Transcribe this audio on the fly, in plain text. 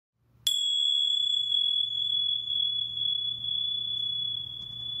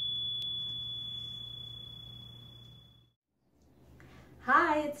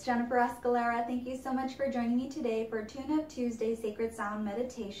it's Jennifer Escalera. Thank you so much for joining me today for Tune Up Tuesday Sacred Sound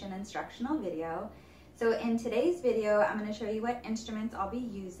Meditation instructional video. So in today's video, I'm going to show you what instruments I'll be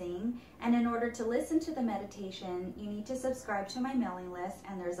using. And in order to listen to the meditation, you need to subscribe to my mailing list,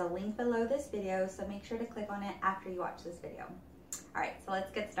 and there's a link below this video, so make sure to click on it after you watch this video. All right, so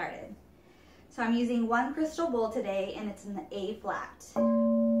let's get started. So I'm using one crystal bowl today, and it's in the A flat.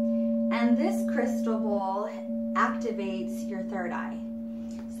 And this crystal bowl activates your third eye.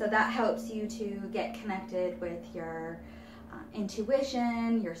 So that helps you to get connected with your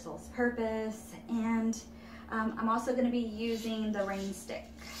intuition, your soul's purpose, and I'm also going to be using the rain stick.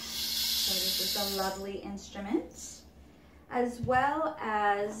 So this is a lovely instrument, as well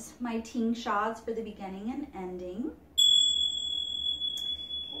as my ting shads for the beginning and ending.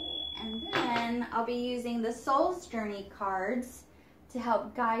 Okay, and then I'll be using the Soul's Journey cards to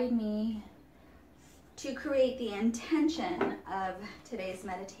help guide me to create the intention of today's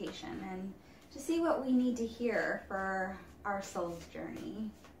meditation and to see what we need to hear for our soul's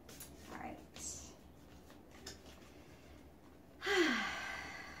journey. All right.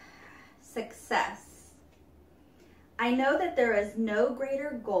 Success. I know that there is no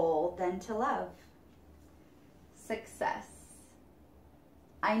greater goal than to love. Success.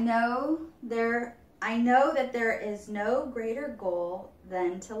 I know that there is no greater goal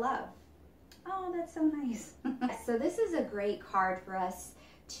than to love. Oh, that's so nice. So this is a great card for us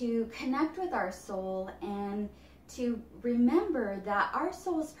to connect with our soul and to remember that our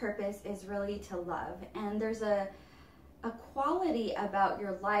soul's purpose is really to love. And there's a quality about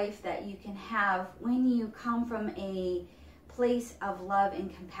your life that you can have when you come from a place of love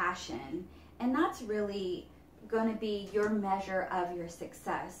and compassion. And that's really going to be your measure of your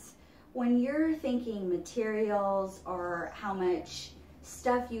success. When you're thinking materials or how much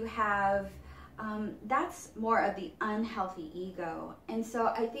stuff you have, that's more of the unhealthy ego. And so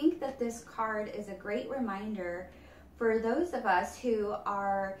I think that this card is a great reminder for those of us who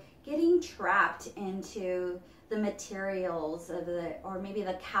are getting trapped into the materials of or maybe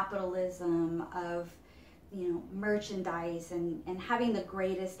the capitalism of, merchandise and having the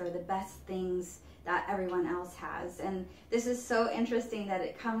greatest or the best things that everyone else has. And this is so interesting that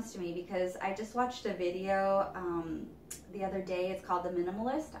it comes to me because I just watched a video the other day. It's called The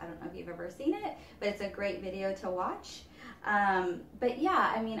Minimalist. I don't know if you've ever seen it, but it's a great video to watch. But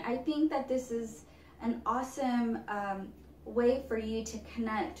yeah, I mean, I think that this is an awesome way for you to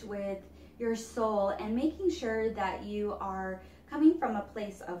connect with your soul and making sure that you are coming from a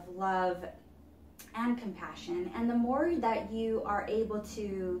place of love and compassion. And the more that you are able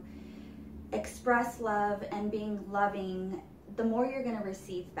to express love and being loving, the more you're going to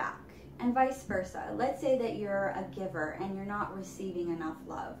receive back, and vice versa. Let's say that you're a giver and you're not receiving enough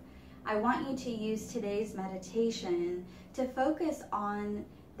love. I want you to use today's meditation to focus on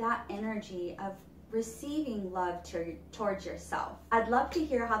that energy of receiving love towards yourself. I'd love to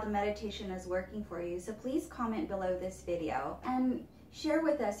hear how the meditation is working for you, so please comment below this video and share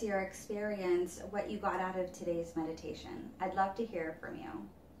with us your experience, what you got out of today's meditation. I'd love to hear from you.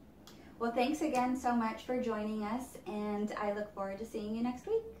 Well, thanks again so much for joining us, and I look forward to seeing you next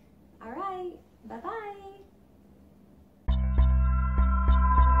week. All right, bye-bye.